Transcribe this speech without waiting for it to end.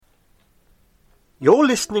You're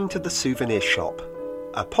listening to The Souvenir Shop,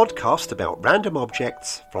 a podcast about random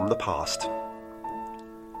objects from the past.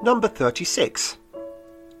 Number 36.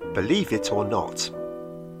 Believe It or Not.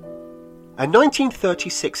 A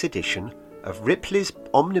 1936 edition of Ripley's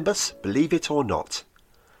omnibus Believe It or Not,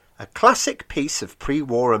 a classic piece of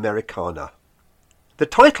pre-war Americana. The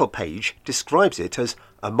title page describes it as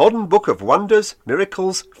a modern book of wonders,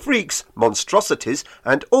 miracles, freaks, monstrosities,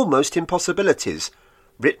 and almost impossibilities,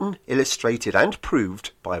 written, illustrated and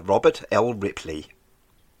proved by Robert L. Ripley.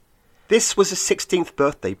 This was a 16th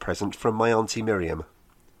birthday present from my Auntie Miriam,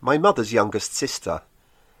 my mother's youngest sister.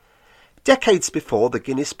 Decades before the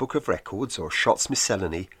Guinness Book of Records or Shots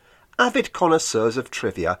Miscellany, avid connoisseurs of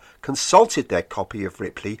trivia consulted their copy of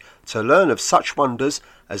Ripley to learn of such wonders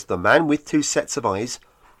as the man with two sets of eyes,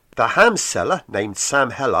 the ham seller named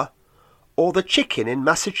Sam Heller, or the chicken in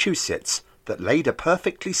Massachusetts that laid a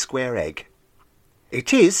perfectly square egg.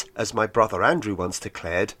 It is, as my brother Andrew once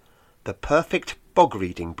declared, the perfect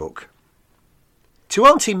bog-reading book. To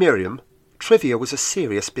Auntie Miriam, trivia was a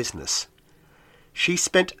serious business. She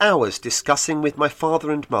spent hours discussing with my father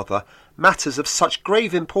and mother matters of such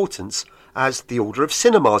grave importance as the order of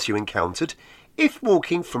cinemas you encountered if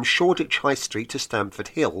walking from Shoreditch High Street to Stamford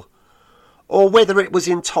Hill, or whether it was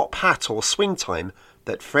in Top Hat or Swing Time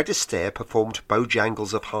that Fred Astaire performed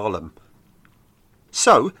Bojangles of Harlem.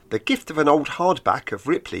 So, the gift of an old hardback of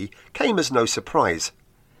Ripley came as no surprise.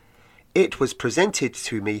 It was presented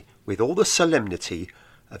to me with all the solemnity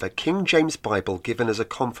of a King James Bible given as a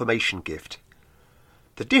confirmation gift.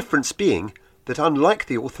 The difference being that, unlike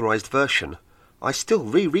the authorised version, I still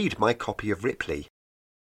reread my copy of Ripley.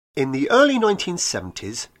 In the early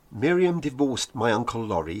 1970s, Miriam divorced my Uncle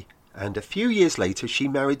Laurie, and a few years later she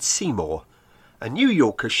married Seymour, a New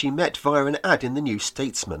Yorker she met via an ad in the New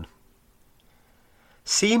Statesman.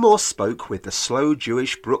 Seymour spoke with the slow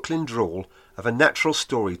Jewish Brooklyn drawl of a natural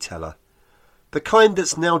storyteller, the kind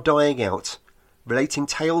that's now dying out, relating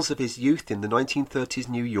tales of his youth in the 1930s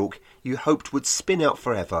New York you hoped would spin out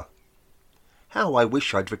forever. How I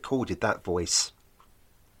wish I'd recorded that voice.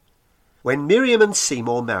 When Miriam and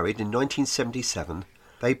Seymour married in 1977,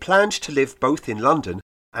 they planned to live both in London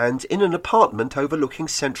and in an apartment overlooking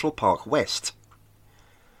Central Park West.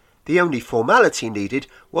 The only formality needed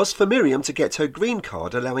was for Miriam to get her green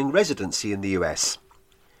card allowing residency in the US.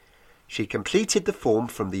 She completed the form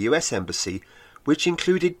from the US Embassy, which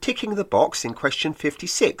included ticking the box in question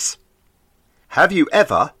 56. Have you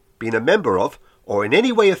ever been a member of or in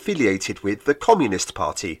any way affiliated with the Communist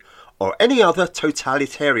Party or any other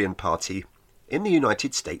totalitarian party in the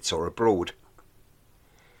United States or abroad?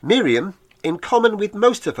 Miriam, in common with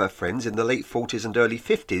most of her friends in the late 40s and early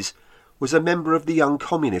 50s, was a member of the Young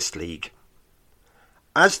Communist League.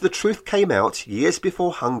 As the truth came out years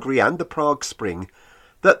before Hungary and the Prague Spring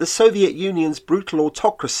that the Soviet Union's brutal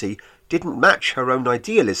autocracy didn't match her own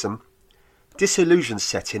idealism, disillusion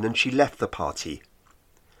set in and she left the party.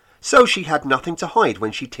 So she had nothing to hide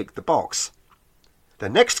when she ticked the box. The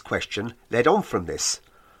next question led on from this,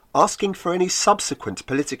 asking for any subsequent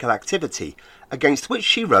political activity, against which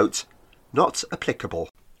she wrote, "Not applicable."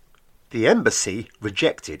 The embassy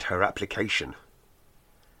rejected her application.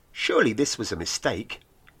 Surely this was a mistake.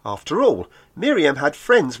 After all, Miriam had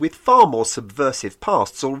friends with far more subversive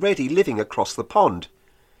pasts already living across the pond.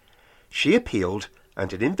 She appealed,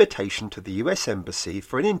 and an invitation to the US Embassy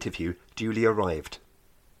for an interview duly arrived.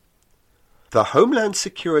 The Homeland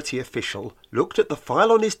Security official looked at the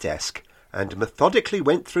file on his desk and methodically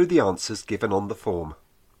went through the answers given on the form.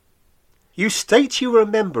 "You state you were a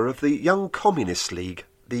member of the Young Communist League,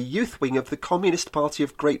 the youth wing of the Communist Party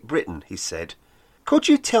of Great Britain," he said. "Could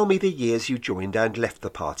you tell me the years you joined and left the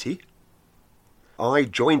party?" "I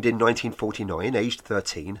joined in 1949, aged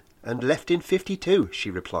 13, and left in 52, she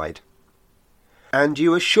replied. "And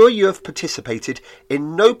you are sure you have participated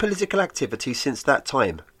in no political activity since that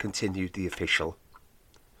time?" continued the official.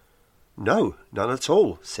 "No, none at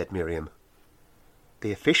all," said Miriam.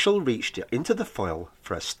 The official reached into the file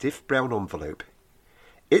for a stiff brown envelope.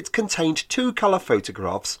 It contained 2 colour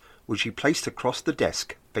photographs, which he placed across the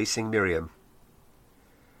desk, facing Miriam.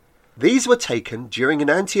 "These were taken during an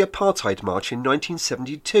anti-apartheid march in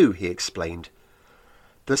 1972, he explained.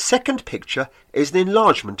 "The second picture is an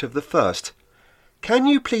enlargement of the first. Can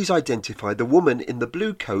you please identify the woman in the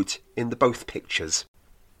blue coat in the both pictures?"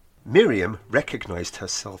 Miriam recognised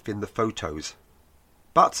herself in the photos,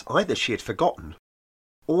 but either she had forgotten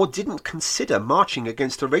or didn't consider marching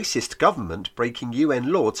against a racist government breaking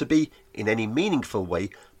UN law to be, in any meaningful way,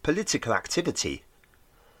 political activity.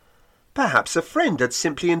 Perhaps a friend had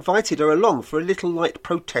simply invited her along for a little light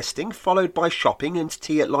protesting, followed by shopping and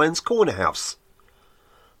tea at Lyons Corner House.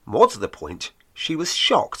 More to the point, she was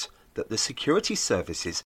shocked that the security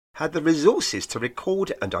services had the resources to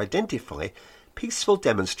record and identify peaceful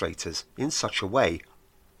demonstrators in such a way.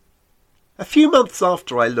 A few months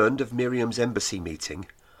after I learned of Miriam's embassy meeting,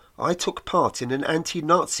 I took part in an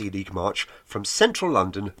anti-Nazi League march from central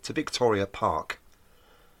London to Victoria Park.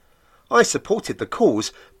 I supported the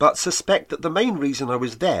cause, but suspect that the main reason I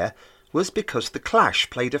was there was because the Clash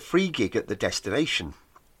played a free gig at the destination.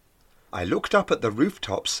 I looked up at the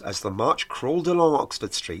rooftops as the march crawled along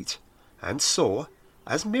Oxford Street and saw,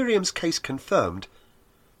 as Miriam's case confirmed,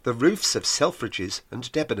 the roofs of Selfridges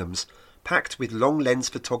and Debenhams packed with long-lens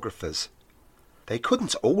photographers. They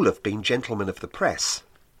couldn't all have been gentlemen of the press.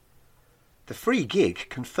 The free gig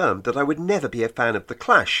confirmed that I would never be a fan of the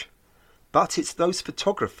Clash, but it's those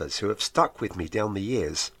photographers who have stuck with me down the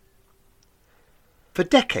years. For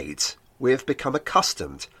decades, we have become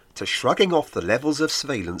accustomed to shrugging off the levels of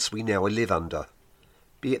surveillance we now live under,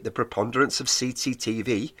 be it the preponderance of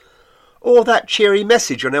CCTV, or that cheery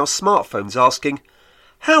message on our smartphones asking,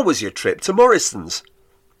 "How was your trip to Morrison's?"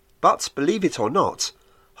 But believe it or not,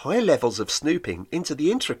 high levels of snooping into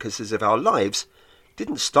the intricacies of our lives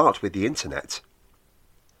didn't start with the internet.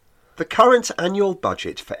 The current annual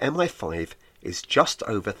budget for MI5 is just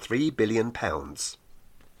over £3 billion.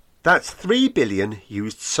 That's £3 billion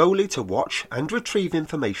used solely to watch and retrieve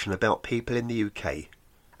information about people in the UK,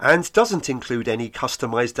 and doesn't include any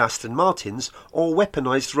customised Aston Martins or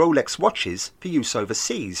weaponised Rolex watches for use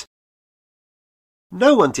overseas.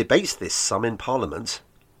 No one debates this sum in Parliament.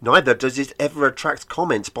 Neither does it ever attract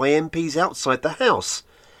comment by MPs outside the House.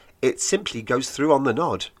 It simply goes through on the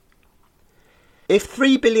nod. If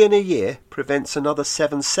 £3 billion a year prevents another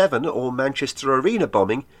 7/7 or Manchester Arena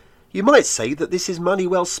bombing, you might say that this is money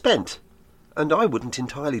well spent, and I wouldn't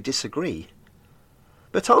entirely disagree.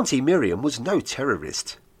 But Auntie Miriam was no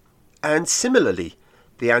terrorist. And similarly,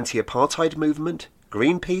 the anti-apartheid movement,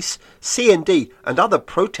 Greenpeace, C&D and other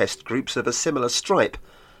protest groups of a similar stripe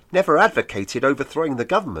never advocated overthrowing the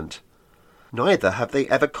government. Neither have they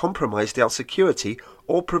ever compromised our security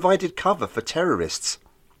or provided cover for terrorists.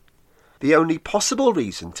 The only possible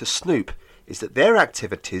reason to snoop is that their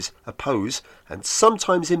activities oppose and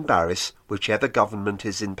sometimes embarrass whichever government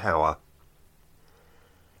is in power.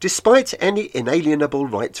 Despite any inalienable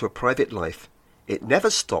right to a private life, it never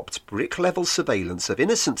stopped brick-level surveillance of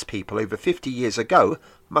innocent people over 50 years ago,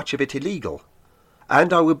 much of it illegal.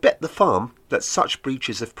 And I would bet the farm that such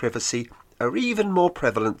breaches of privacy are even more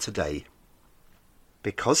prevalent today.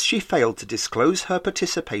 Because she failed to disclose her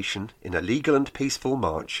participation in a legal and peaceful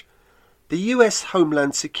march, the US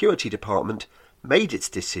Homeland Security Department made its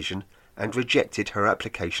decision and rejected her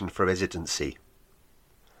application for residency.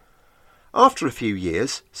 After a few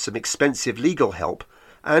years, some expensive legal help,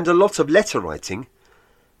 and a lot of letter writing,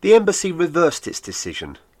 the embassy reversed its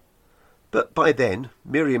decision. But by then,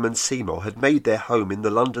 Miriam and Seymour had made their home in the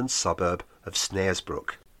London suburb of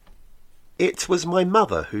Snaresbrook. It was my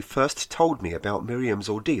mother who first told me about Miriam's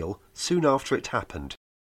ordeal soon after it happened.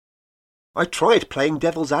 I tried playing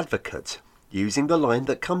devil's advocate, using the line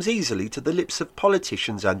that comes easily to the lips of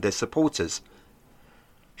politicians and their supporters.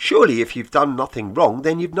 Surely if you've done nothing wrong,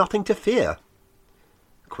 then you've nothing to fear.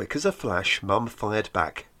 Quick as a flash, Mum fired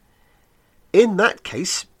back. In that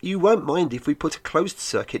case, you won't mind if we put a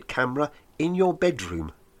closed-circuit camera in your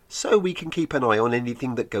bedroom, so we can keep an eye on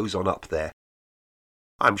anything that goes on up there.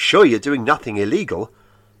 I'm sure you're doing nothing illegal,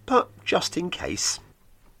 but just in case.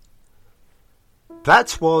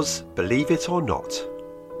 That was Believe It or Not,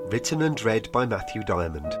 written and read by Matthew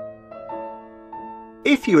Diamond.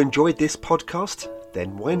 If you enjoyed this podcast,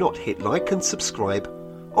 then why not hit like and subscribe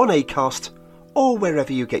on Acast or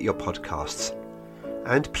wherever you get your podcasts.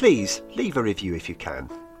 And please leave a review if you can.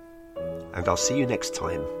 And I'll see you next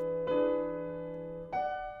time.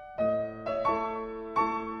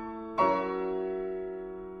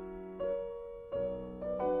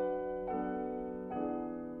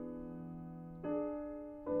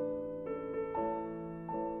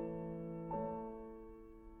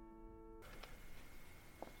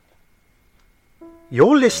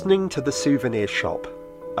 You're listening to The Souvenir Shop,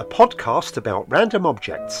 a podcast about random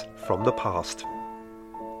objects from the past.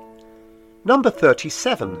 Number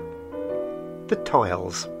 37. The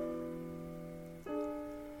Tiles.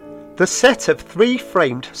 The set of 3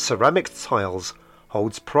 framed ceramic tiles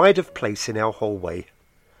holds pride of place in our hallway.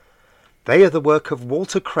 They are the work of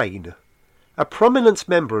Walter Crane, a prominent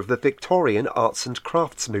member of the Victorian arts and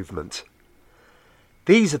crafts movement.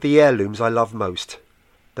 These are the heirlooms I love most,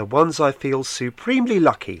 the ones I feel supremely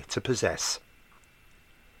lucky to possess.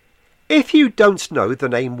 If you don't know the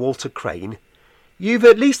name Walter Crane, you've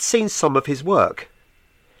at least seen some of his work.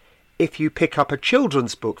 If you pick up a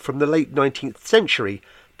children's book from the late 19th century,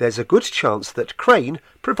 there's a good chance that Crane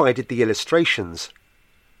provided the illustrations.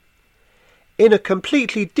 In a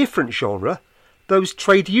completely different genre, those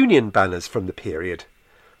trade union banners from the period,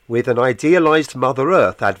 with an idealised Mother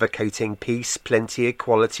Earth advocating peace, plenty,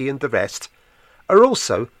 equality and the rest, are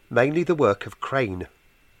also mainly the work of Crane.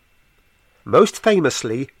 Most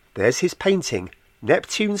famously, there's his painting,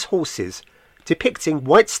 Neptune's Horses, depicting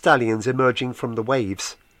white stallions emerging from the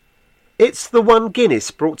waves. It's the one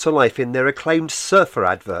Guinness brought to life in their acclaimed Surfer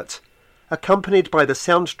advert, accompanied by the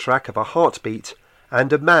soundtrack of a heartbeat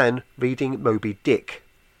and a man reading Moby Dick.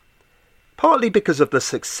 Partly because of the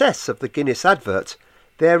success of the Guinness advert,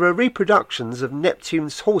 there are reproductions of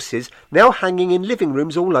Neptune's Horses now hanging in living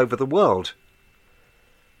rooms all over the world.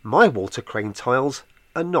 My water crane tiles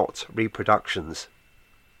are not reproductions.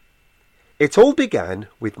 It all began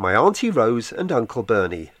with my Auntie Rose and Uncle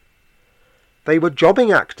Bernie. They were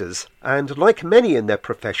jobbing actors and, like many in their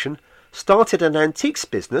profession, started an antiques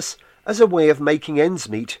business as a way of making ends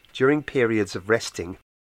meet during periods of resting.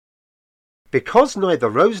 Because neither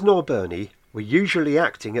Rose nor Bernie were usually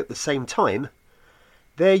acting at the same time,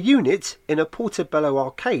 their unit in a Portobello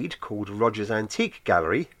arcade called Rogers Antique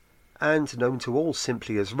Gallery, and known to all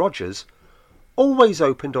simply as Rogers, always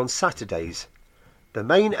opened on Saturdays, the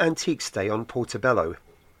main antiques day on Portobello.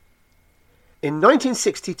 In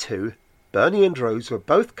 1962, Bernie and Rose were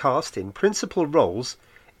both cast in principal roles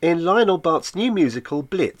in Lionel Bart's new musical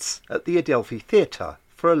Blitz at the Adelphi Theatre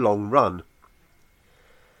for a long run.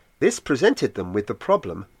 This presented them with the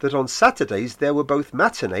problem that on Saturdays there were both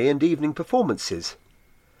matinee and evening performances.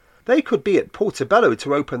 They could be at Portobello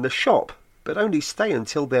to open the shop, but only stay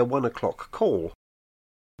until their 1 o'clock call.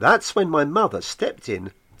 That's when my mother stepped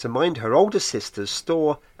in to mind her older sister's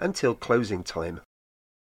store until closing time.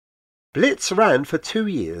 Blitz ran for 2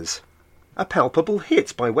 years. A palpable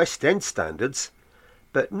hit by West End standards,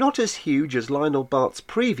 but not as huge as Lionel Bart's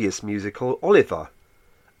previous musical Oliver,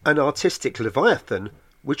 an artistic leviathan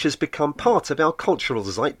which has become part of our cultural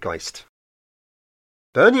zeitgeist.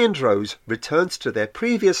 Bernie and Rose returned to their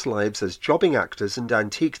previous lives as jobbing actors and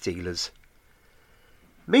antique dealers.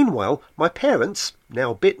 Meanwhile, my parents,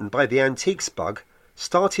 now bitten by the antiques bug,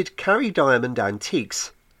 started Carrie Diamond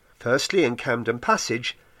Antiques, firstly in Camden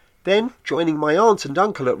Passage, then joining my aunt and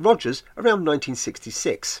uncle at Rogers around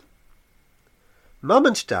 1966. Mum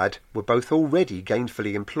and Dad were both already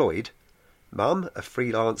gainfully employed, Mum a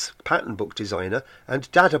freelance pattern book designer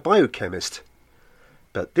and Dad a biochemist.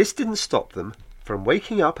 But this didn't stop them from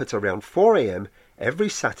waking up at around 4 a.m. every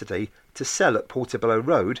Saturday to sell at Portobello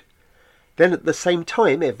Road, then at the same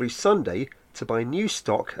time every Sunday to buy new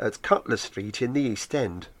stock at Cutler Street in the East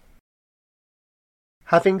End.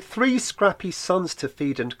 Having 3 scrappy sons to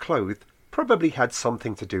feed and clothe probably had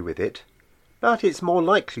something to do with it, but it's more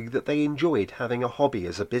likely that they enjoyed having a hobby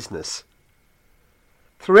as a business.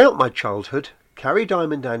 Throughout my childhood, Carrie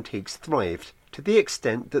Diamond Antiques thrived to the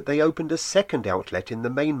extent that they opened a second outlet in the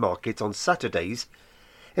main market on Saturdays,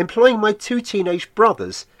 employing my 2 teenage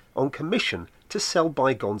brothers on commission to sell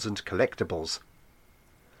bygones and collectibles.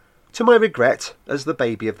 To my regret, as the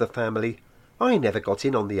baby of the family, I never got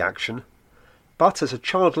in on the action, but as a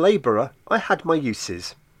child labourer I had my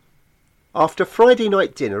uses. After Friday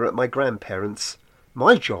night dinner at my grandparents',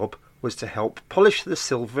 my job was to help polish the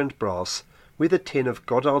silver and brass with a tin of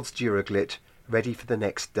Goddard's Duraglit ready for the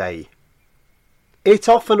next day. It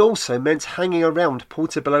often also meant hanging around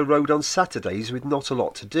Portobello Road on Saturdays with not a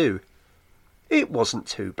lot to do. It wasn't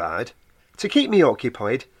too bad. To keep me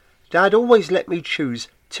occupied, Dad always let me choose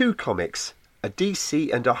 2 comics, a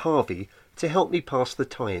DC and a Harvey, to help me pass the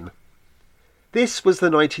time. This was the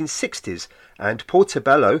 1960s, and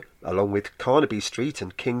Portobello, along with Carnaby Street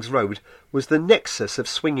and King's Road, was the nexus of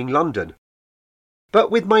swinging London. But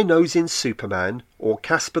with my nose in Superman, or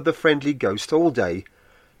Casper the Friendly Ghost all day,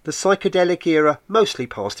 the psychedelic era mostly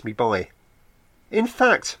passed me by. In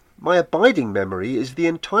fact, my abiding memory is the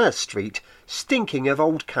entire street stinking of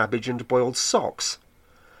old cabbage and boiled socks.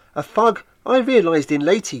 A fug I realised in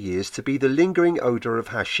later years to be the lingering odour of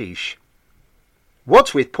hashish.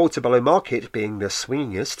 What with Portobello Market being the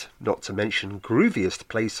swingingest, not to mention grooviest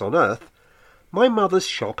place on earth, my mother's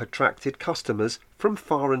shop attracted customers from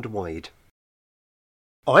far and wide.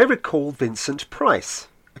 I recall Vincent Price,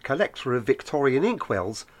 a collector of Victorian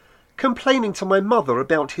inkwells, complaining to my mother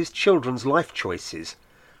about his children's life choices,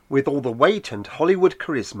 with all the weight and Hollywood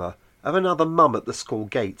charisma of another mum at the school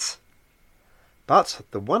gates. But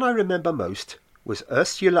the one I remember most was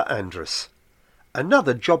Ursula Andress,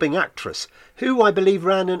 another jobbing actress who I believe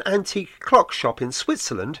ran an antique clock shop in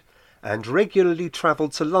Switzerland and regularly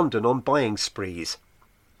travelled to London on buying sprees.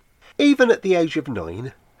 Even at the age of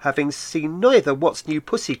 9, Having seen neither What's New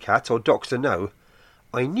Pussycat or Dr. No,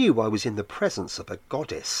 I knew I was in the presence of a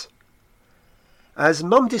goddess. As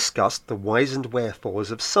Mum discussed the whys and wherefores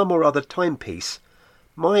of some or other timepiece,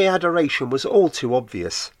 my adoration was all too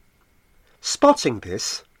obvious. Spotting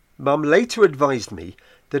this, Mum later advised me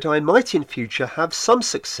that I might in future have some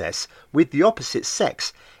success with the opposite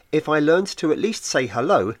sex if I learned to at least say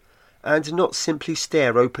hello and not simply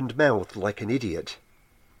stare open-mouthed like an idiot.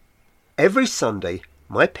 Every Sunday,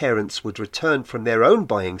 my parents would return from their own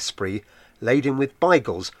buying spree laden with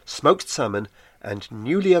beigels, smoked salmon, and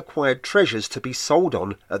newly acquired treasures to be sold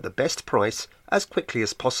on at the best price as quickly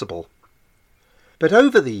as possible. But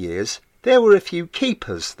over the years, there were a few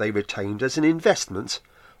keepers they retained as an investment,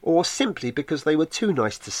 or simply because they were too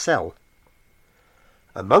nice to sell.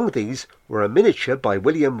 Among these were a miniature by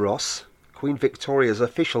William Ross, Queen Victoria's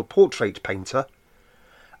official portrait painter,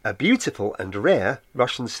 a beautiful and rare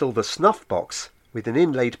Russian silver snuff box with an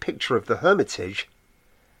inlaid picture of the Hermitage,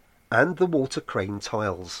 and the Walter Crane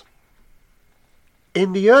tiles.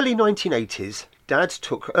 In the early 1980s, Dad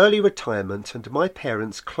took early retirement and my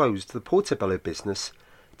parents closed the Portobello business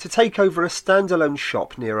to take over a standalone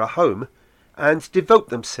shop near a home and devote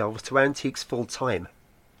themselves to antiques full time.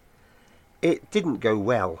 It didn't go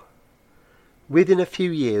well. Within a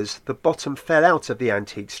few years, the bottom fell out of the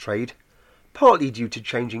antiques trade, partly due to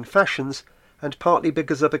changing fashions and partly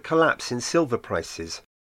because of a collapse in silver prices.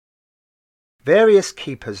 Various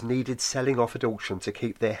keepers needed selling off at auction to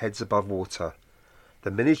keep their heads above water,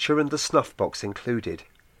 the miniature and the snuff box included.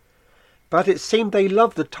 But it seemed they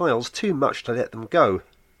loved the tiles too much to let them go.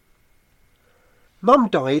 Mum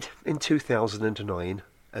died in 2009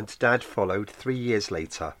 and Dad followed 3 years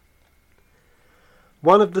later.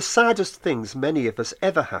 One of the saddest things many of us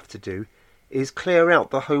ever have to do is clear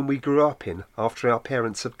out the home we grew up in after our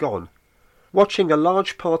parents have gone, watching a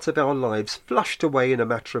large part of our lives flushed away in a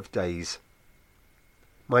matter of days.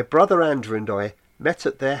 My brother Andrew and I met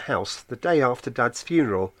at their house the day after Dad's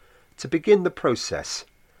funeral to begin the process,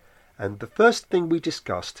 and the first thing we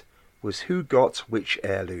discussed was who got which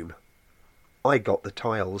heirloom. I got the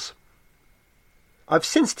tiles. I've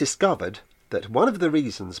since discovered that one of the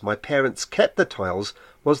reasons my parents kept the tiles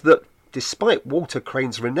was that, despite Walter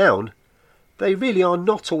Crane's renown, they really are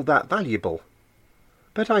not all that valuable.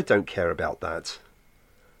 But I don't care about that.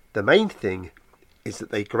 The main thing is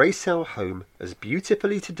that they grace our home as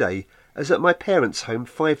beautifully today as at my parents' home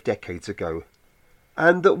 5 decades ago,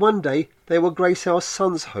 and that one day they will grace our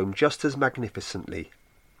son's home just as magnificently.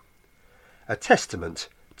 A testament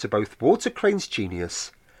to both Walter Crane's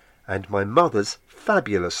genius and my mother's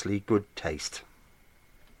fabulously good taste.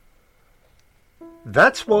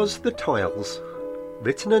 That was The Tiles,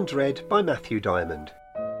 written and read by Matthew Diamond.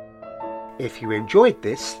 If you enjoyed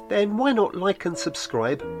this, then why not like and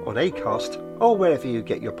subscribe on Acast or wherever you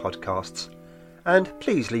get your podcasts, and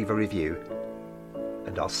please leave a review.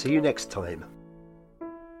 And I'll see you next time.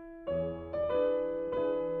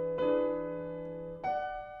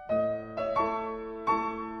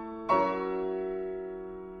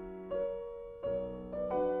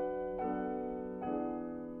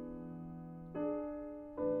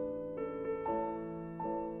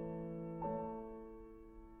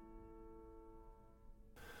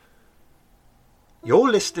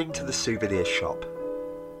 You're listening to The Souvenir Shop,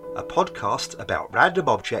 a podcast about random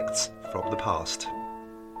objects from the past.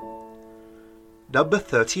 Number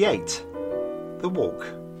 38. The Walk.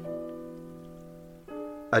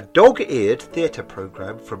 A dog-eared theatre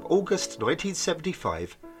programme from August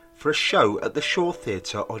 1975 for a show at the Shaw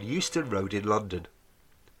Theatre on Euston Road in London.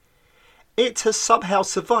 It has somehow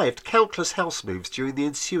survived countless house moves during the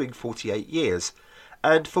ensuing 48 years,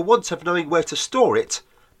 and for want of knowing where to store it,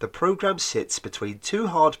 the programme sits between 2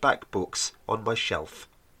 hardback books on my shelf.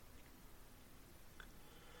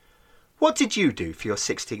 What did you do for your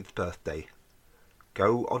 16th birthday?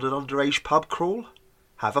 Go on an underage pub crawl?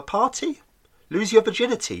 Have a party? Lose your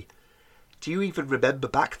virginity? Do you even remember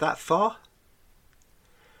back that far?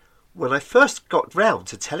 When I first got round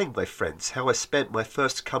to telling my friends how I spent my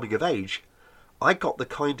first coming of age, I got the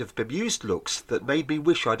kind of bemused looks that made me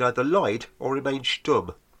wish I'd either lied or remained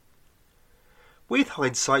stum. With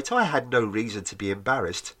hindsight, I had no reason to be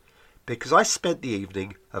embarrassed, because I spent the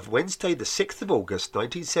evening of Wednesday the 6th of August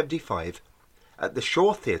 1975 at the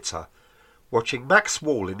Shaw Theatre watching Max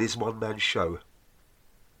Wall in his one-man show.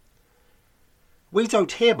 We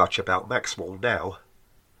don't hear much about Max Wall now.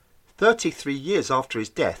 33 years after his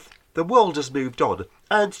death, the world has moved on,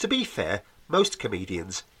 and to be fair, most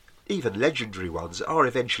comedians, even legendary ones, are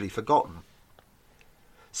eventually forgotten.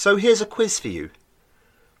 So here's a quiz for you.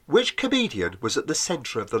 Which comedian was at the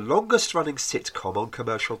centre of the longest-running sitcom on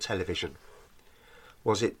commercial television?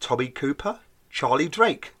 Was it Tommy Cooper? Charlie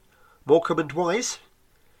Drake? Morecambe and Wise?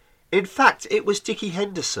 In fact, it was Dickie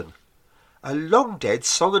Henderson, a long-dead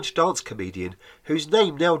song and dance comedian whose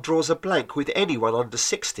name now draws a blank with anyone under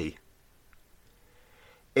 60.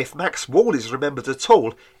 If Max Wall is remembered at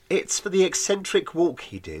all, it's for the eccentric walk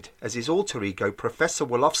he did as his alter ego Professor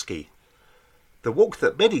Wolofsky, the walk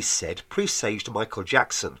that many said presaged Michael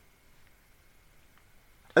Jackson.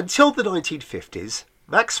 Until the 1950s,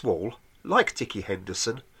 Max Wall, like Dickie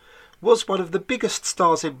Henderson, was one of the biggest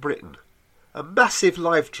stars in Britain, a massive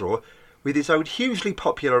live draw with his own hugely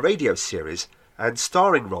popular radio series and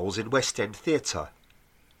starring roles in West End theatre.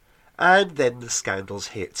 And then the scandals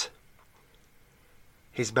hit.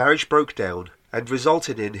 His marriage broke down and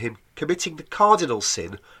resulted in him committing the cardinal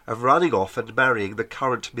sin of running off and marrying the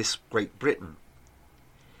current Miss Great Britain.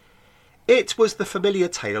 It was the familiar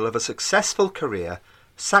tale of a successful career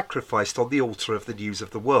sacrificed on the altar of the news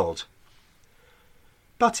of the world.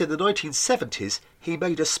 But in the 1970s he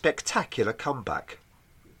made a spectacular comeback.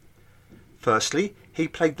 Firstly, he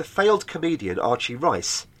played the failed comedian Archie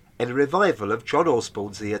Rice in a revival of John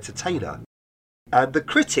Osborne's The Entertainer, and the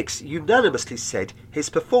critics unanimously said his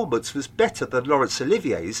performance was better than Laurence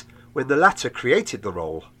Olivier's when the latter created the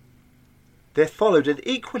role. There followed an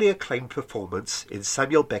equally acclaimed performance in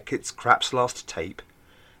Samuel Beckett's Krapp's Last Tape,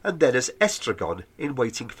 and then as Estragon in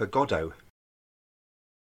Waiting for Godot.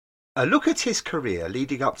 A look at his career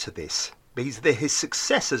leading up to this means that his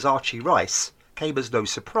success as Archie Rice came as no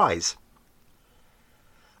surprise.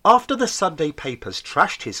 After the Sunday papers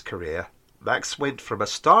trashed his career, Max went from a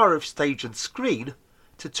star of stage and screen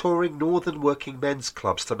to touring northern working men's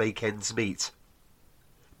clubs to make ends meet.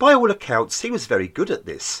 By all accounts, he was very good at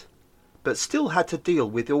this, but still had to deal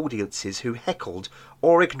with audiences who heckled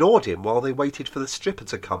or ignored him while they waited for the stripper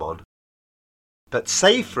to come on. But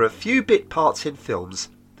save for a few bit parts in films,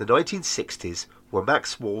 the 1960s were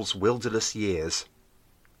Max Wall's wilderness years.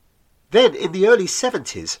 Then, in the early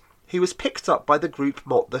 70s, he was picked up by the group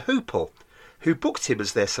Mott the Hoople, who booked him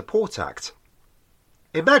as their support act.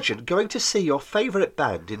 Imagine going to see your favourite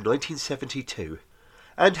band in 1972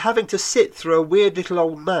 and having to sit through a weird little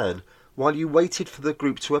old man while you waited for the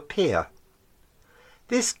group to appear.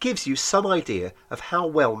 This gives you some idea of how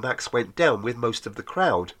well Max went down with most of the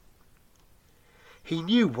crowd. He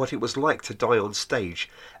knew what it was like to die on stage,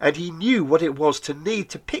 and he knew what it was to need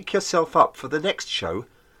to pick yourself up for the next show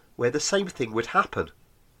where the same thing would happen,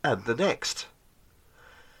 and the next.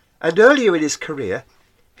 And earlier in his career,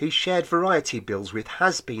 he shared variety bills with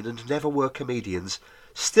has-been and never-were comedians,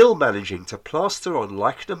 still managing to plaster on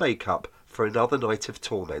Leichner makeup for another night of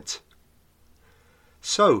torment.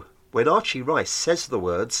 So, when Archie Rice says the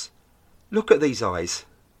words, "Look at these eyes,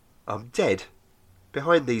 I'm dead.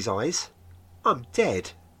 Behind these eyes, I'm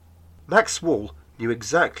dead," Max Wall knew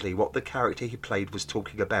exactly what the character he played was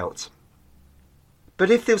talking about.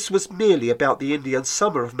 But if this was merely about the Indian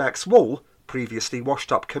summer of Max Wall, previously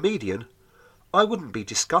washed-up comedian, I wouldn't be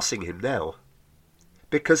discussing him now.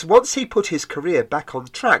 Because once he put his career back on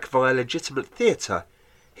track via legitimate theatre,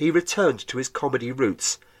 he returned to his comedy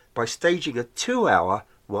roots by staging a 2-hour,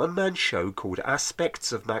 one-man show called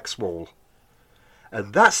Aspects of Max Wall.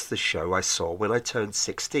 And that's the show I saw when I turned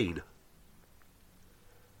 16.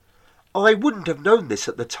 I wouldn't have known this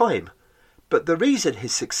at the time, but the reason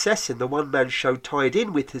his success in the one-man show tied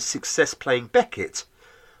in with his success playing Beckett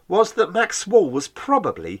was that Max Wall was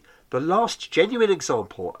probably the last genuine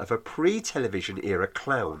example of a pre-television era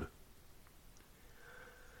clown.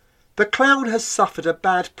 The clown has suffered a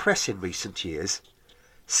bad press in recent years,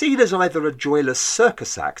 seen as either a joyless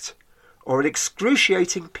circus act or an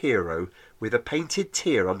excruciating Pierrot with a painted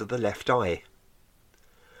tear under the left eye.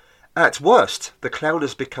 At worst, the clown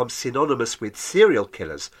has become synonymous with serial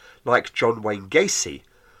killers like John Wayne Gacy,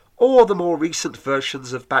 or the more recent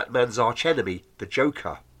versions of Batman's archenemy, the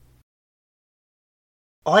Joker.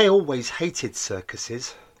 I always hated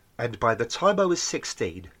circuses, and by the time I was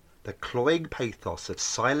 16, the cloying pathos of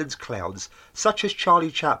silent clowns such as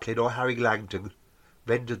Charlie Chaplin or Harry Langdon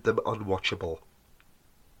rendered them unwatchable.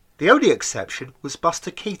 The only exception was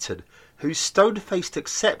Buster Keaton, whose stone-faced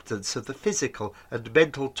acceptance of the physical and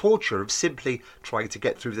mental torture of simply trying to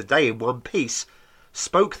get through the day in one piece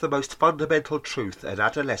spoke the most fundamental truth an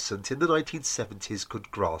adolescent in the 1970s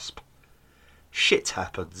could grasp. Shit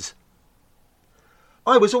happens.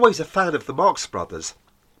 I was always a fan of the Marx Brothers,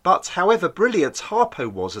 but however brilliant Harpo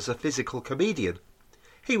was as a physical comedian,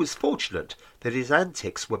 he was fortunate that his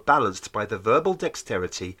antics were balanced by the verbal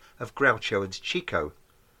dexterity of Groucho and Chico.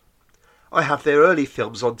 I have their early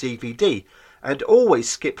films on DVD and always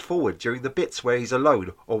skip forward during the bits where he's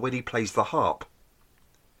alone or when he plays the harp.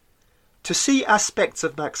 To see Aspects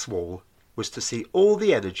of Max Wall, was to see all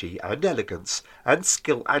the energy and elegance and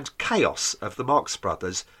skill and chaos of the Marx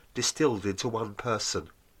Brothers distilled into one person.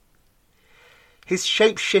 His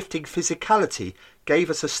shape-shifting physicality gave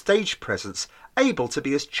us a stage presence able to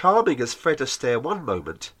be as charming as Fred Astaire one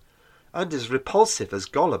moment, and as repulsive as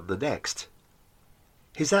Gollum the next.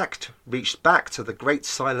 His act reached back to the great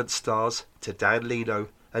silent stars, to Dan Leno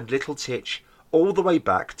and Little Titch, all the way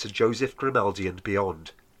back to Joseph Grimaldi and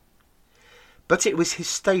beyond. But it was his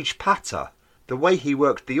stage patter, the way he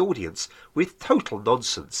worked the audience with total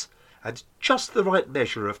nonsense, and just the right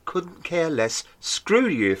measure of couldn't care less, screw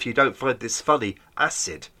you if you don't find this funny,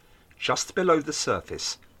 acid, just below the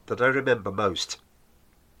surface, that I remember most.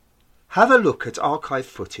 Have a look at archive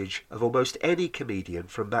footage of almost any comedian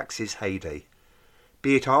from Max's heyday,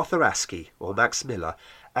 be it Arthur Askey or Max Miller,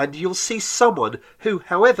 and you'll see someone who,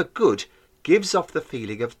 however good, gives off the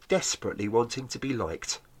feeling of desperately wanting to be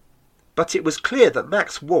liked. But it was clear that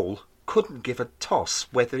Max Wall couldn't give a toss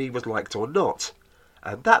whether he was liked or not,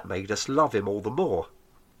 and that made us love him all the more.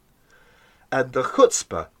 And the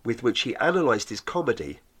chutzpah with which he analysed his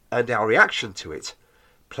comedy, and our reaction to it,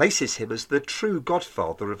 places him as the true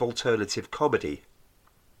godfather of alternative comedy.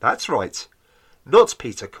 That's right. Not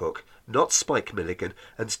Peter Cook, not Spike Milligan,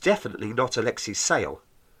 and definitely not Alexei Sayle.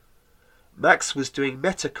 Max was doing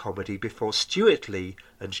meta-comedy before Stuart Lee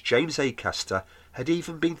and James Acaster had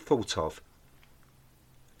even been thought of.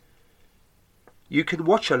 You can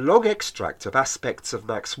watch a long extract of aspects of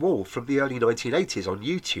Max Wall from the early 1980s on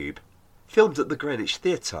YouTube, filmed at the Greenwich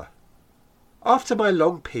Theatre. After my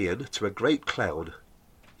long paean to a great clown,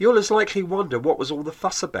 you'll as likely wonder what was all the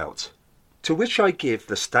fuss about, to which I give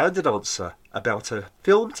the standard answer about a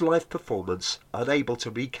filmed live performance unable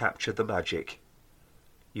to recapture the magic.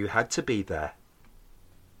 You had to be there.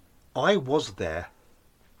 I was there.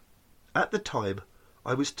 At the time,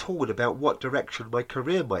 I was torn about what direction my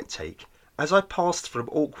career might take as I passed from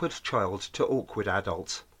awkward child to awkward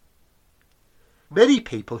adult. Many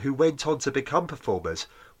people who went on to become performers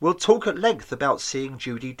will talk at length about seeing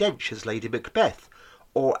Judi Dench as Lady Macbeth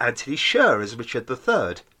or Anthony Sher as Richard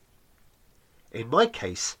III. In my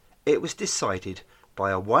case, it was decided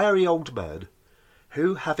by a wiry old man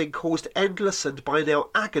who, having caused endless and by now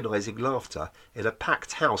agonising laughter in a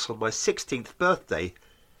packed house on my 16th birthday,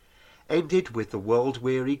 ended with the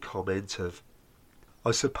world-weary comment of,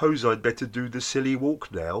 "I suppose I'd better do the silly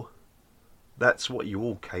walk now. That's what you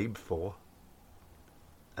all came for."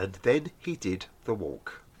 And then he did the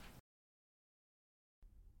walk.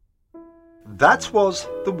 That was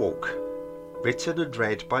The Walk, written and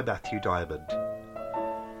read by Matthew Diamond.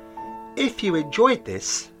 If you enjoyed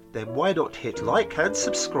this, then why not hit like and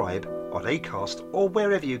subscribe on Acast or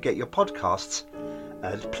wherever you get your podcasts,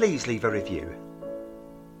 and please leave a review.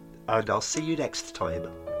 And I'll see you next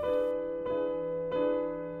time.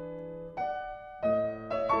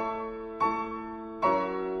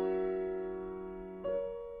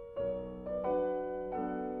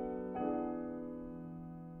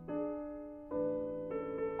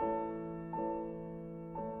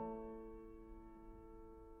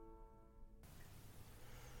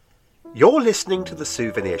 You're listening to The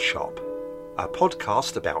Souvenir Shop, a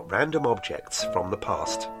podcast about random objects from the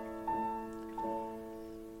past.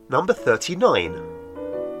 Number 39.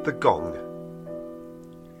 The Gong.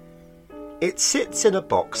 It sits in a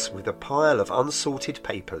box with a pile of unsorted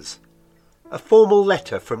papers. A formal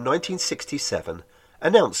letter from 1967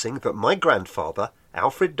 announcing that my grandfather,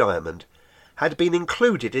 Alfred Diamond, had been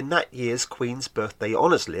included in that year's Queen's Birthday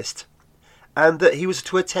Honours List, and that he was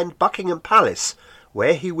to attend Buckingham Palace,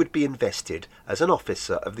 where he would be invested as an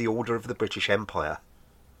officer of the Order of the British Empire,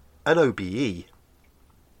 an OBE.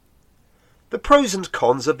 The pros and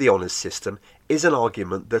cons of the honours system is an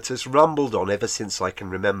argument that has rumbled on ever since I can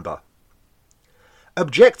remember.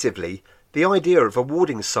 Objectively, the idea of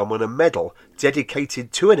awarding someone a medal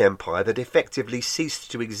dedicated to an empire that effectively ceased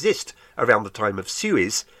to exist around the time of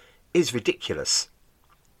Suez is ridiculous.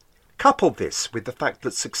 Couple this with the fact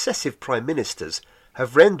that successive prime ministers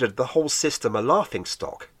have rendered the whole system a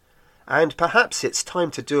laughingstock, and perhaps it's time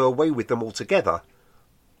to do away with them altogether,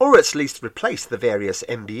 or at least replace the various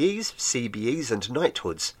MBEs, CBEs and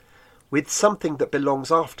knighthoods with something that belongs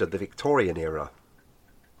after the Victorian era.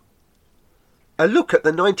 A look at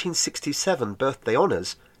the 1967 birthday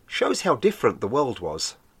honours shows how different the world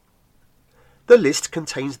was. The list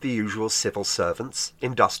contains the usual civil servants,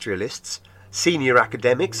 industrialists, senior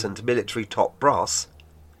academics and military top brass.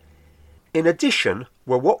 In addition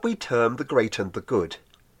were what we term the great and the good.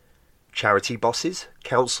 Charity bosses,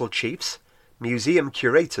 council chiefs, museum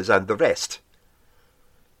curators and the rest.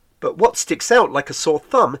 But what sticks out like a sore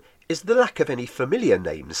thumb is the lack of any familiar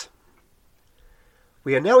names.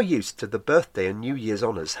 We are now used to the birthday and New Year's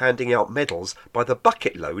honours handing out medals by the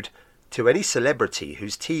bucket load to any celebrity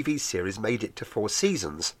whose TV series made it to 4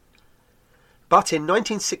 seasons. But in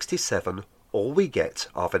 1967, all we get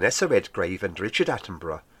are Vanessa Redgrave and Richard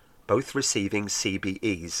Attenborough, both receiving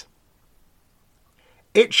CBEs.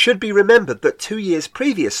 It should be remembered that 2 years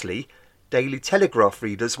previously, Daily Telegraph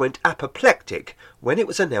readers went apoplectic when it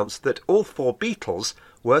was announced that all 4 Beatles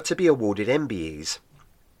were to be awarded MBEs.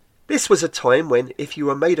 This was a time when, if you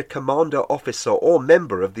were made a commander, officer or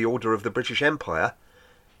member of the Order of the British Empire,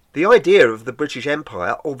 the idea of the British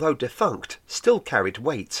Empire, although defunct, still carried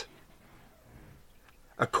weight.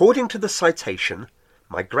 According to the citation,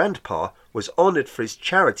 my grandpa was honoured for his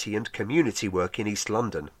charity and community work in East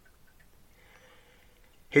London.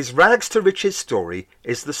 His rags to riches story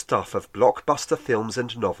is the stuff of blockbuster films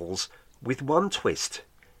and novels, with one twist.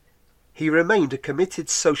 He remained a committed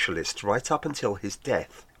socialist right up until his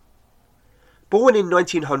death. Born in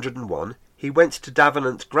 1901, he went to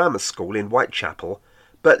Davenant Grammar School in Whitechapel,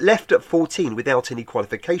 but left at 14 without any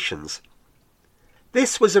qualifications.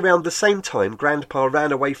 This was around the same time Grandpa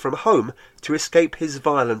ran away from home to escape his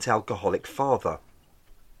violent alcoholic father.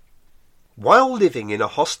 While living in a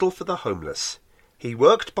hostel for the homeless, he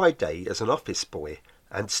worked by day as an office boy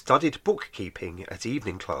and studied bookkeeping at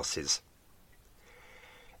evening classes.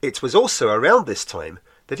 It was also around this time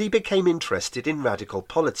that he became interested in radical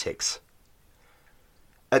politics.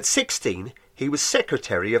 At 16, he was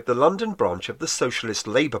secretary of the London branch of the Socialist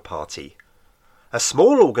Labour Party, a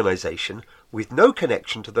small organisation with no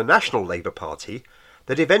connection to the National Labour Party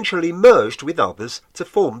that eventually merged with others to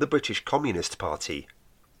form the British Communist Party.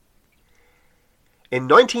 In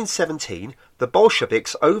 1917, the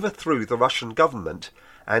Bolsheviks overthrew the Russian government,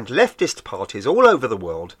 and leftist parties all over the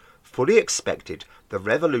world fully expected the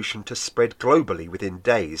revolution to spread globally within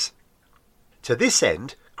days. To this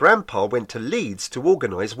end, Grandpa went to Leeds to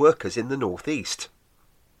organise workers in the northeast.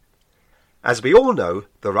 As we all know,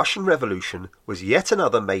 the Russian Revolution was yet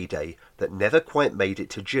another May Day that never quite made it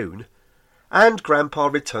to June, and Grandpa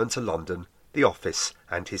returned to London, the office,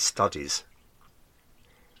 and his studies.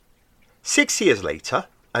 6 years later,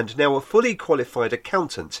 and now a fully qualified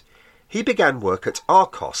accountant, he began work at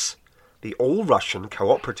Arcos, the All-Russian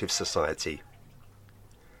Cooperative Society.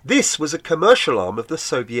 This was a commercial arm of the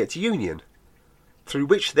Soviet Union, through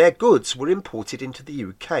which their goods were imported into the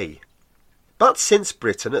UK. But since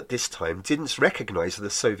Britain at this time didn't recognise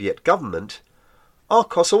the Soviet government,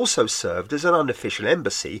 Arcos also served as an unofficial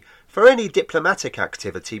embassy for any diplomatic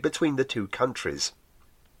activity between the two countries.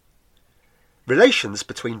 Relations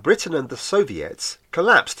between Britain and the Soviets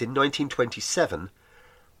collapsed in 1927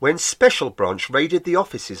 when Special Branch raided the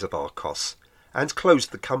offices of Arcos and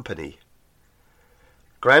closed the company.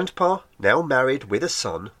 Grandpa, now married with a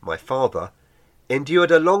son, my father,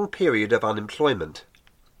 endured a long period of unemployment.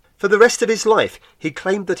 For the rest of his life, he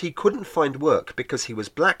claimed that he couldn't find work because he was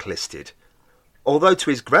blacklisted, although to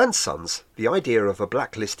his grandsons, the idea of a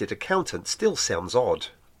blacklisted accountant still sounds odd.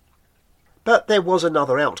 But there was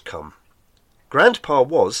another outcome. Grandpa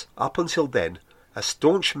was, up until then, a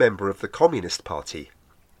staunch member of the Communist Party,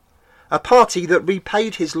 a party that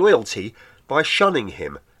repaid his loyalty by shunning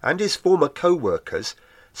him and his former co-workers,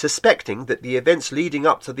 suspecting that the events leading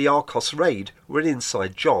up to the Arcos raid were an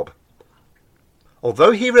inside job.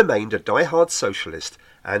 Although he remained a die-hard socialist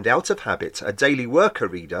and out of habit a Daily Worker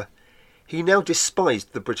reader, he now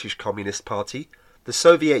despised the British Communist Party, the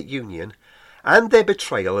Soviet Union, and their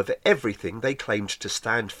betrayal of everything they claimed to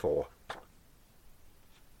stand for.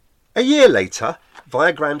 A year later,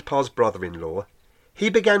 via Grandpa's brother-in-law, he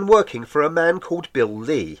began working for a man called Bill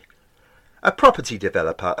Lee, a property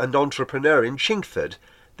developer and entrepreneur in Chingford,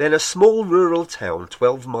 then a small rural town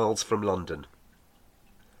 12 miles from London.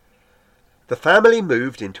 The family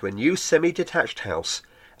moved into a new semi-detached house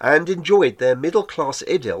and enjoyed their middle-class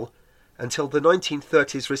idyll until the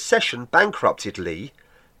 1930s recession bankrupted Lee,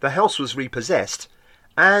 the house was repossessed,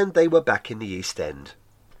 and they were back in the East End.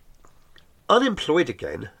 Unemployed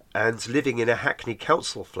again, and living in a Hackney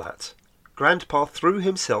council flat, Grandpa threw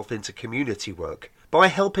himself into community work by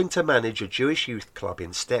helping to manage a Jewish youth club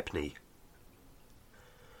in Stepney.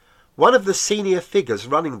 One of the senior figures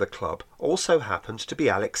running the club also happened to be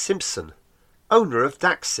Alex Simpson, owner of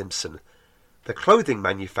Dax Simpson, the clothing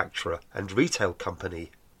manufacturer and retail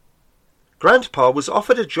company. Grandpa was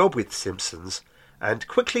offered a job with Simpsons and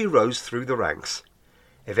quickly rose through the ranks,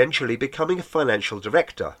 eventually becoming a financial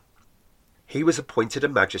director. He was appointed a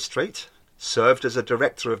magistrate, served as a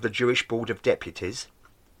director of the Jewish Board of Deputies,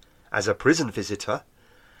 as a prison visitor,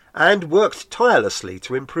 and worked tirelessly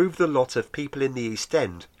to improve the lot of people in the East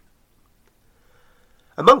End.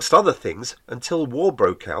 Amongst other things, until war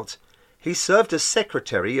broke out, he served as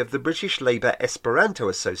secretary of the British Labour Esperanto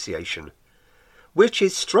Association, which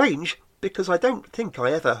is strange because I don't think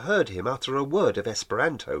I ever heard him utter a word of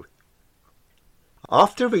Esperanto.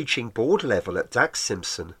 After reaching board level at Dax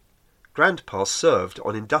Simpson, Grandpa served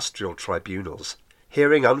on industrial tribunals,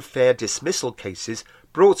 hearing unfair dismissal cases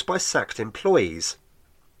brought by sacked employees.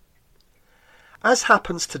 As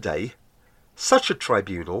happens today, such a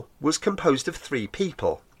tribunal was composed of 3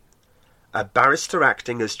 people, a barrister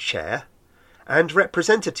acting as chair, and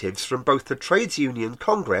representatives from both the Trades Union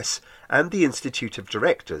Congress and the Institute of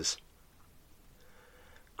Directors.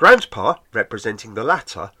 Grandpa, representing the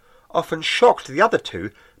latter, often shocked the other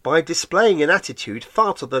 2 by displaying an attitude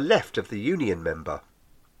far to the left of the union member.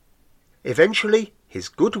 Eventually, his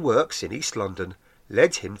good works in East London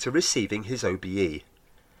led him to receiving his OBE,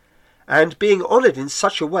 and being honoured in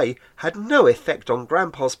such a way had no effect on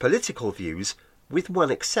Grandpa's political views, with one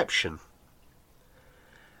exception.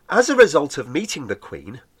 As a result of meeting the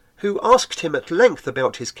Queen, who asked him at length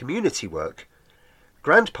about his community work,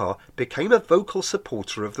 Grandpa became a vocal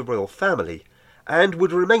supporter of the royal family, and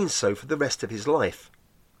would remain so for the rest of his life.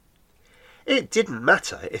 It didn't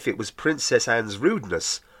matter if it was Princess Anne's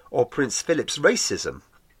rudeness or Prince Philip's racism.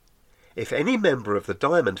 If any member of the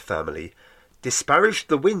Diamond family disparaged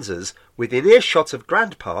the Windsors within earshot of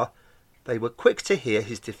Grandpa, they were quick to hear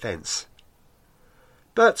his defence.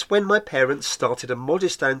 But when my parents started a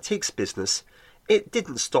modest antiques business, it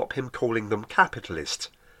didn't stop him calling them capitalist,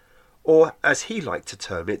 or, as he liked to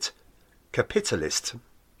term it, capitalist.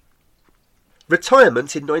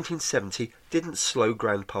 Retirement in 1970 didn't slow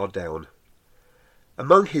Grandpa down.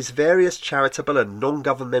 Among his various charitable and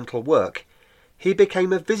non-governmental work, he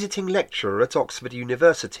became a visiting lecturer at Oxford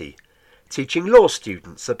University, teaching law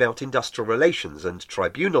students about industrial relations and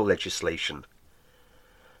tribunal legislation.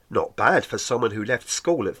 Not bad for someone who left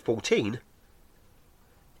school at 14.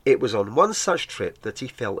 It was on one such trip that he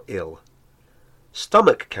fell ill.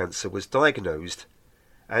 Stomach cancer was diagnosed,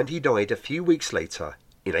 and he died a few weeks later,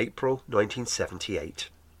 in April 1978.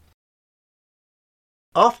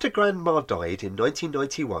 After Grandma died in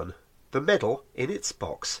 1991, the medal, in its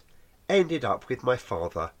box, ended up with my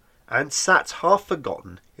father and sat half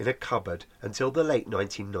forgotten in a cupboard until the late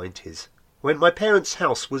 1990s, when my parents'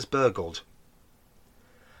 house was burgled.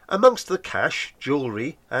 Amongst the cash,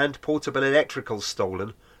 jewellery and portable electricals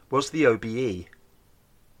stolen was the OBE.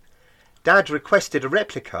 Dad requested a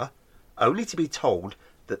replica, only to be told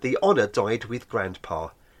that the honour died with Grandpa,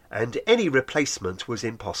 and any replacement was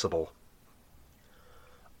impossible.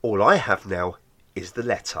 All I have now is the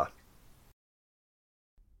letter.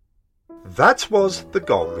 That was The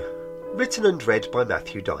Gong, written and read by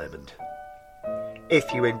Matthew Diamond.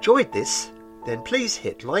 If you enjoyed this, then please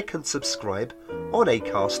hit like and subscribe on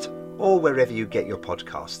Acast or wherever you get your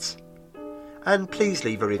podcasts. And please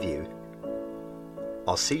leave a review.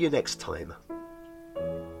 I'll see you next time.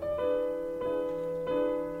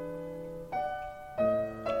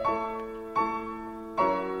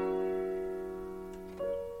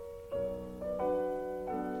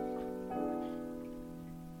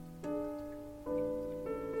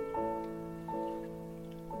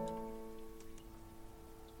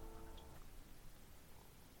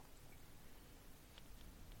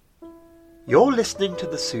 You're listening to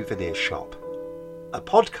The Souvenir Shop, a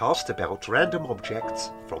podcast about random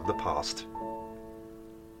objects from the past.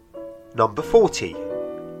 Number 40.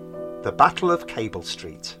 The Battle of Cable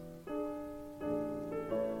Street.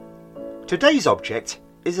 Today's object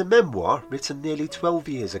is a memoir written nearly 12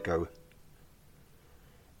 years ago.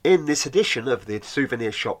 In this edition of the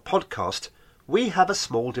Souvenir Shop podcast, we have a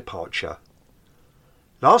small departure.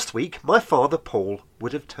 Last week, my father Paul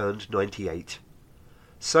would have turned 98.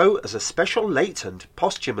 So, as a special late and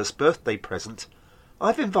posthumous birthday present,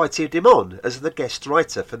 I've invited him on as the guest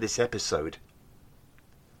writer for this episode.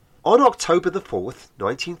 On October the 4th,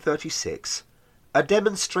 1936, a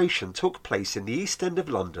demonstration took place in the East End of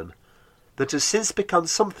London that has since become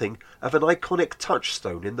something of an iconic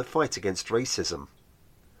touchstone in the fight against racism.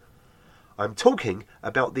 I'm talking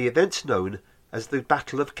about the event known as the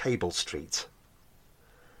Battle of Cable Street.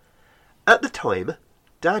 At the time,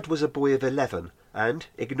 Dad was a boy of 11, and,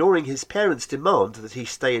 ignoring his parents' demand that he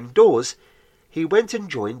stay indoors, he went and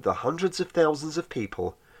joined the hundreds of thousands of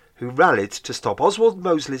people who rallied to stop Oswald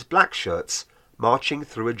Mosley's black shirts marching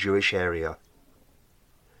through a Jewish area.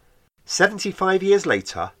 75 years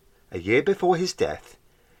later, a year before his death,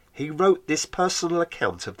 he wrote this personal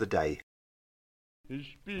account of the day.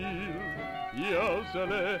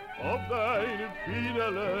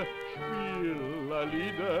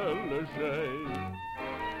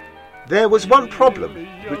 There was one problem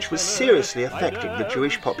which was seriously affecting the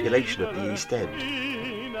Jewish population of the East End.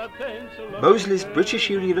 Mosley's British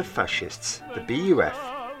Union of Fascists, the BUF,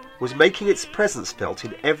 was making its presence felt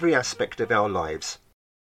in every aspect of our lives.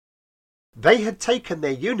 They had taken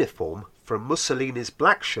their uniform from Mussolini's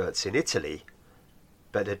black shirts in Italy,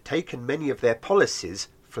 but had taken many of their policies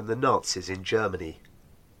from the Nazis in Germany.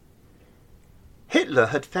 Hitler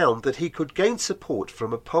had found that he could gain support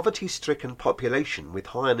from a poverty-stricken population with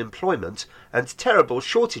high unemployment and terrible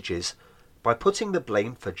shortages by putting the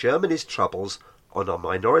blame for Germany's troubles on a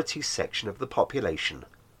minority section of the population,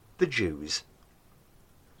 the Jews.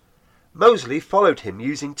 Mosley followed him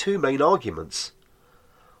using two main arguments.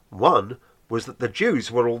 One was that the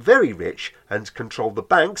Jews were all very rich and controlled the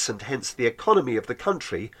banks and hence the economy of the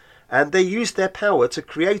country, and they used their power to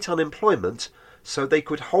create unemployment so they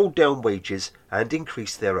could hold down wages and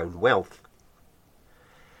increase their own wealth.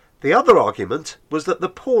 The other argument was that the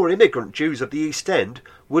poor immigrant Jews of the East End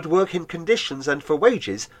would work in conditions and for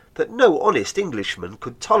wages that no honest Englishman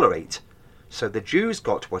could tolerate, so the Jews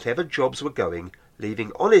got whatever jobs were going,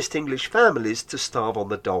 leaving honest English families to starve on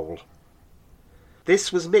the dole.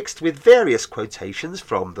 This was mixed with various quotations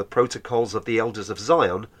from the Protocols of the Elders of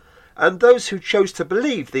Zion, and those who chose to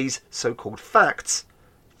believe these so-called facts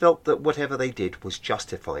felt that whatever they did was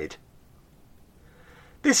justified.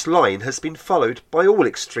 This line has been followed by all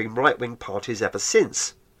extreme right-wing parties ever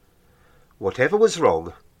since. Whatever was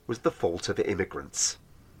wrong was the fault of immigrants.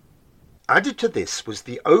 Added to this was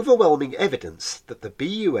the overwhelming evidence that the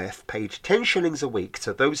BUF paid 10 shillings a week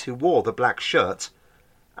to those who wore the black shirt,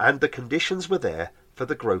 and the conditions were there for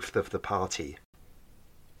the growth of the party.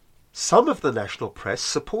 Some of the national press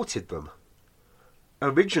supported them.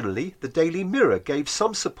 Originally, the Daily Mirror gave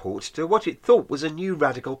some support to what it thought was a new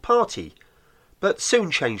radical party, but soon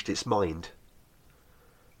changed its mind.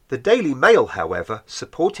 The Daily Mail, however,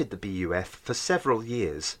 supported the BUF for several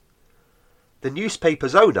years. The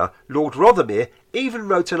newspaper's owner, Lord Rothermere, even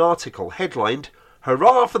wrote an article headlined,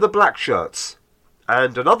 "Hurrah for the Black Shirts,"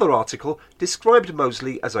 and another article described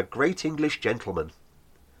Mosley as a great English gentleman.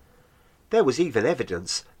 There was even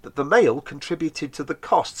evidence that the Mail contributed to the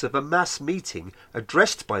costs of a mass meeting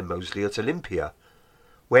addressed by Mosley at Olympia,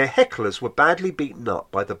 where hecklers were badly beaten up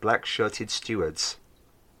by the black-shirted stewards.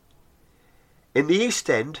 In the East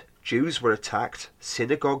End, Jews were attacked,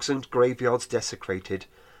 synagogues and graveyards desecrated,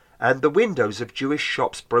 and the windows of Jewish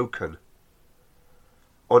shops broken.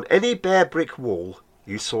 On any bare brick wall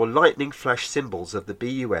you saw lightning flash symbols of the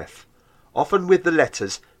BUF, often with the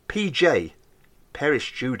letters PJ,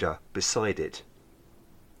 Perish Judah, beside it.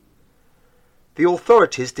 The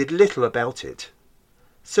authorities did little about it.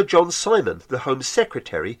 Sir John Simon, the Home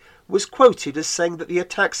Secretary, was quoted as saying that the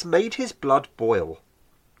attacks made his blood boil.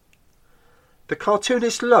 The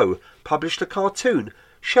cartoonist Lowe published a cartoon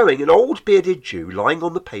showing an old bearded Jew lying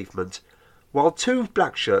on the pavement, while two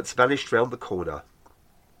black shirts vanished round the corner.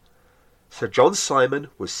 Sir John Simon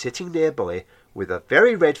was sitting nearby with a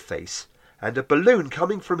very red face and a balloon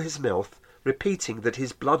coming from his mouth, repeating that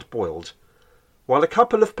his blood boiled, while a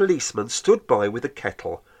couple of policemen stood by with a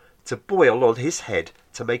kettle to boil on his head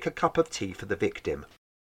to make a cup of tea for the victim.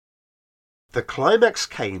 The climax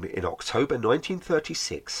came in October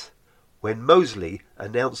 1936, when Mosley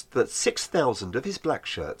announced that 6,000 of his black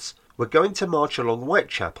shirts were going to march along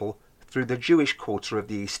Whitechapel through the Jewish quarter of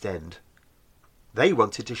the East End. They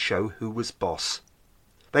wanted to show who was boss.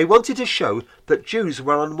 They wanted to show that Jews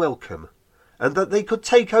were unwelcome, and that they could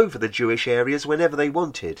take over the Jewish areas whenever they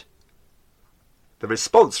wanted. The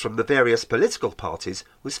response from the various political parties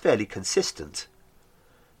was fairly consistent.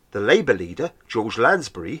 The Labour leader, George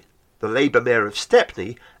Lansbury, the Labour mayor of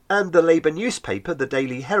Stepney, and the Labour newspaper, the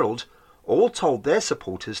Daily Herald, all told their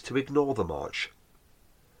supporters to ignore the march.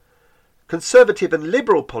 Conservative and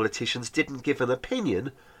Liberal politicians didn't give an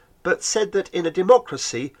opinion, but said that in a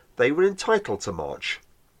democracy they were entitled to march.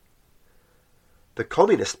 The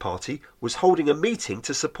Communist Party was holding a meeting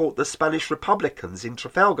to support the Spanish Republicans in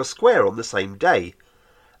Trafalgar Square on the same day,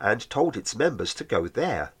 and told its members to go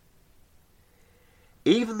there.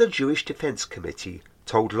 Even the Jewish Defence Committee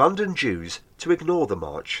told London Jews to ignore the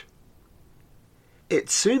march. It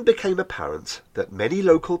soon became apparent that many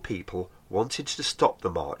local people wanted to stop the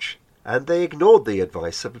march, and they ignored the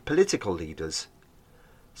advice of political leaders.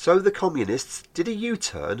 So the Communists did a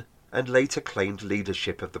U-turn and later claimed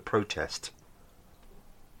leadership of the protest.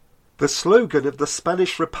 The slogan of the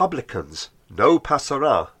Spanish Republicans, "No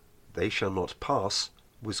pasará," they shall not pass,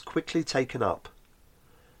 was quickly taken up.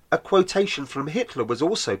 A quotation from Hitler was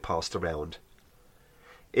also passed around.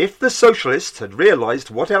 "If the socialists had realised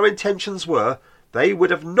what our intentions were, they would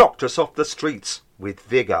have knocked us off the streets with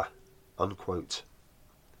vigour." Unquote.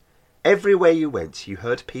 Everywhere you went, you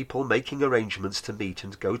heard people making arrangements to meet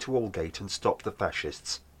and go to Aldgate and stop the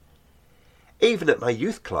fascists. Even at my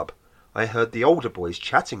youth club, I heard the older boys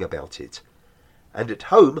chatting about it. And at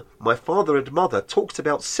home, my father and mother talked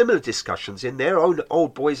about similar discussions in their own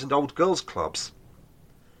old boys and old girls clubs.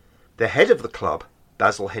 The head of the club,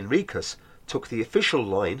 Basil Henricus, took the official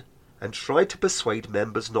line and tried to persuade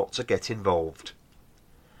members not to get involved.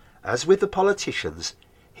 As with the politicians,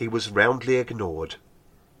 he was roundly ignored.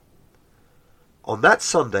 On that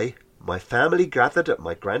Sunday, my family gathered at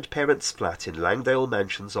my grandparents' flat in Langdale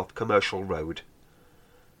Mansions off Commercial Road.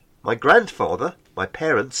 My grandfather, my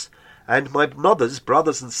parents, and my mother's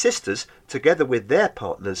brothers and sisters, together with their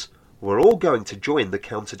partners, were all going to join the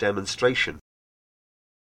counter-demonstration.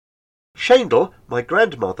 Shandel, my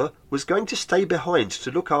grandmother, was going to stay behind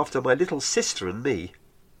to look after my little sister and me.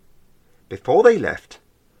 Before they left,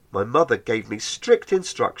 my mother gave me strict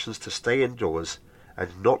instructions to stay indoors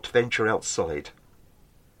and not venture outside.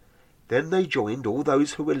 Then they joined all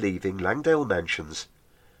those who were leaving Langdale Mansions,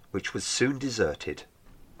 which was soon deserted.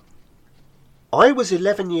 I was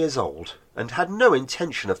 11 years old and had no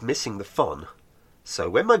intention of missing the fun, so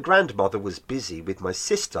when my grandmother was busy with my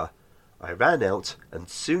sister, I ran out and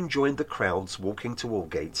soon joined the crowds walking to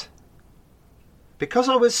Aldgate. Because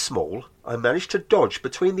I was small, I managed to dodge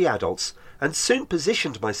between the adults and soon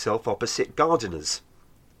positioned myself opposite Gardiner's.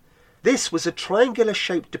 This was a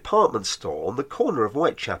triangular-shaped department store on the corner of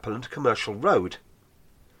Whitechapel and Commercial Road.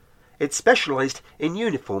 It specialised in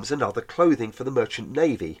uniforms and other clothing for the Merchant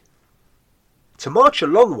Navy. To march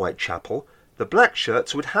along Whitechapel, the black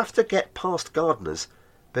shirts would have to get past Gardiner's,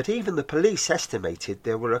 but even the police estimated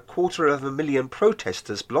there were 250,000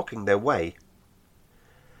 protesters blocking their way.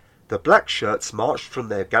 The black shirts marched from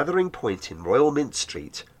their gathering point in Royal Mint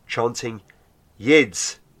Street, chanting,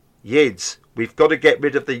 "Yids! Yids! We've got to get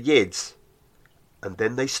rid of the Yids!" And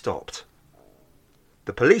then they stopped.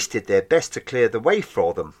 The police did their best to clear the way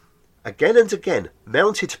for them. Again and again,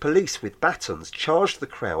 mounted police with batons charged the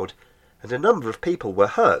crowd, and a number of people were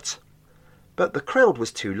hurt. But the crowd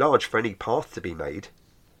was too large for any path to be made.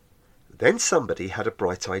 Then somebody had a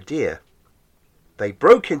bright idea. They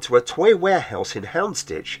broke into a toy warehouse in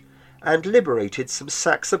Houndsditch and liberated some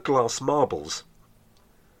sacks of glass marbles.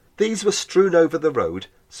 These were strewn over the road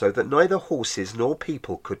so that neither horses nor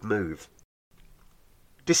people could move.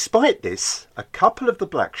 Despite this, a couple of the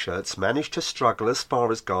black shirts managed to struggle as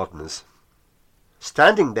far as Gardiner's.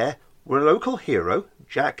 Standing there were a local hero,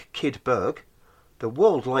 Jack Kid Berg, the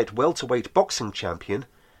world light welterweight boxing champion,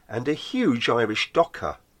 and a huge Irish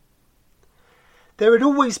docker. There had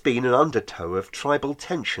always been an undertow of tribal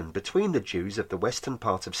tension between the Jews of the western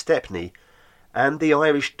part of Stepney and the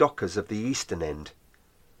Irish dockers of the eastern end.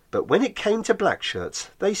 But when it came to black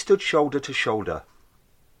shirts, they stood shoulder to shoulder.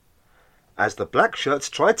 As the black shirts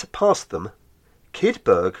tried to pass them, Kid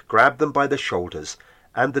Berg grabbed them by the shoulders,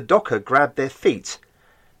 and the docker grabbed their feet,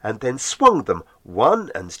 and then swung them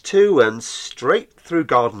 1 and 2 and straight through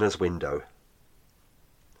Gardiner's window.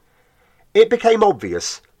 It became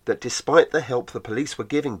obvious that despite the help the police were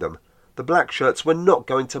giving them, the black shirts were not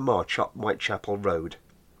going to march up Whitechapel Road.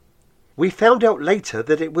 We found out later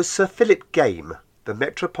that it was Sir Philip Game, the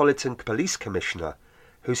Metropolitan Police Commissioner,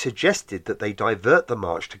 who suggested that they divert the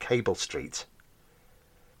march to Cable Street.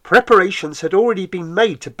 Preparations had already been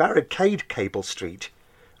made to barricade Cable Street,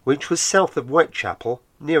 which was south of Whitechapel,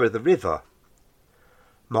 nearer the river.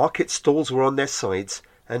 Market stalls were on their sides,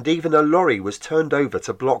 and even a lorry was turned over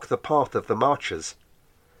to block the path of the marchers.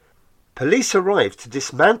 Police arrived to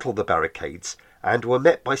dismantle the barricades, and were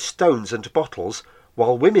met by stones and bottles,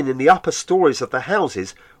 while women in the upper stories of the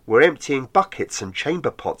houses were emptying buckets and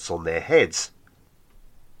chamber pots on their heads.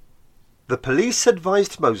 The police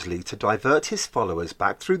advised Mosley to divert his followers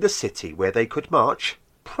back through the city where they could march,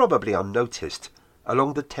 probably unnoticed,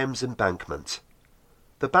 along the Thames embankment.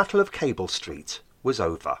 The Battle of Cable Street was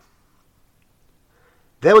over.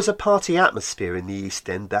 There was a party atmosphere in the East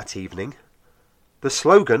End that evening. The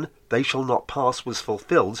slogan, "They shall not pass," was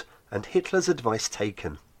fulfilled, and Hitler's advice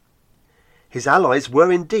taken. His allies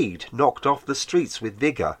were indeed knocked off the streets with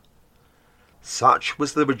vigour. Such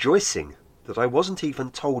was the rejoicing that I wasn't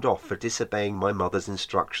even told off for disobeying my mother's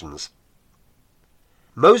instructions.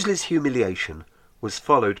 Mosley's humiliation was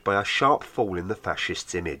followed by a sharp fall in the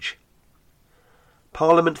fascists' image.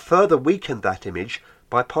 Parliament further weakened that image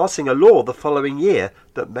by passing a law the following year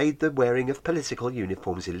that made the wearing of political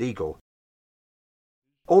uniforms illegal.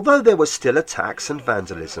 Although there was still attacks and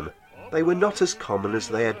vandalism, they were not as common as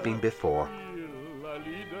they had been before.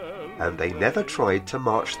 And they never tried to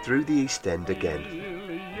march through the East End again.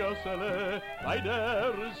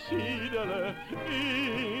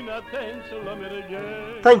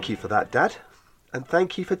 Thank you for that, Dad, and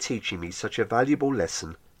thank you for teaching me such a valuable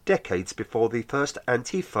lesson decades before the first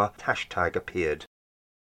Antifa hashtag appeared.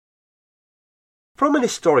 From an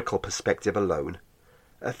historical perspective alone,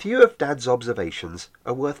 a few of Dad's observations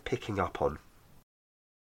are worth picking up on.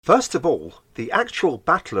 First of all, the actual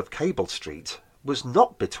Battle of Cable Street was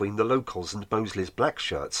not between the locals and Mosley's black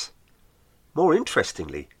shirts. More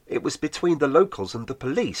interestingly, it was between the locals and the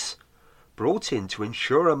police, brought in to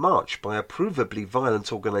ensure a march by a provably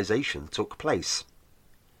violent organisation took place.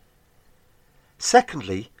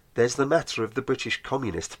 Secondly, there's the matter of the British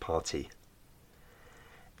Communist Party.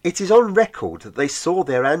 It is on record that they saw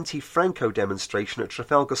their anti-Franco demonstration at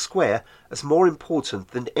Trafalgar Square as more important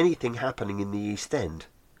than anything happening in the East End.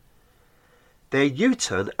 Their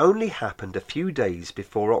U-turn only happened a few days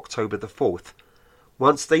before October the 4th,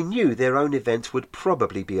 once they knew their own event would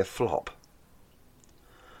probably be a flop.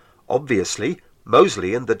 Obviously,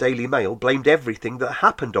 Mosley and the Daily Mail blamed everything that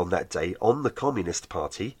happened on that day on the Communist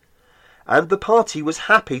Party, and the party was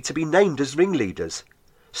happy to be named as ringleaders,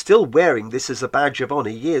 still wearing this as a badge of honour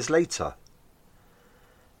years later.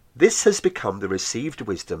 This has become the received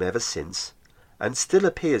wisdom ever since, and still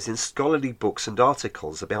appears in scholarly books and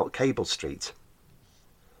articles about Cable Street.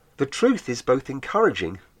 The truth is both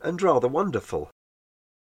encouraging and rather wonderful.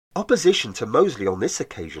 Opposition to Mosley on this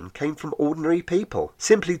occasion came from ordinary people,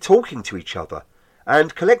 simply talking to each other,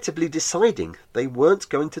 and collectively deciding they weren't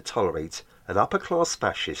going to tolerate an upper-class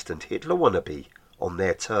fascist and Hitler wannabe on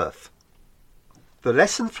their turf. The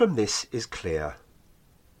lesson from this is clear.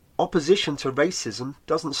 Opposition to racism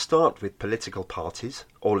doesn't start with political parties,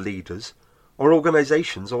 or leaders, or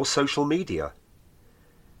organisations, or social media.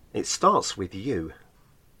 It starts with you.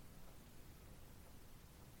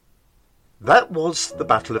 That was The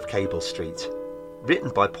Battle of Cable Street, written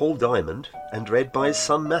by Paul Diamond and read by his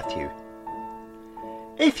son Matthew.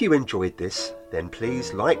 If you enjoyed this, then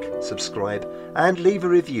please like, subscribe, and leave a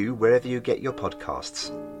review wherever you get your podcasts.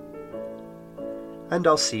 And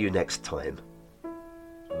I'll see you next time.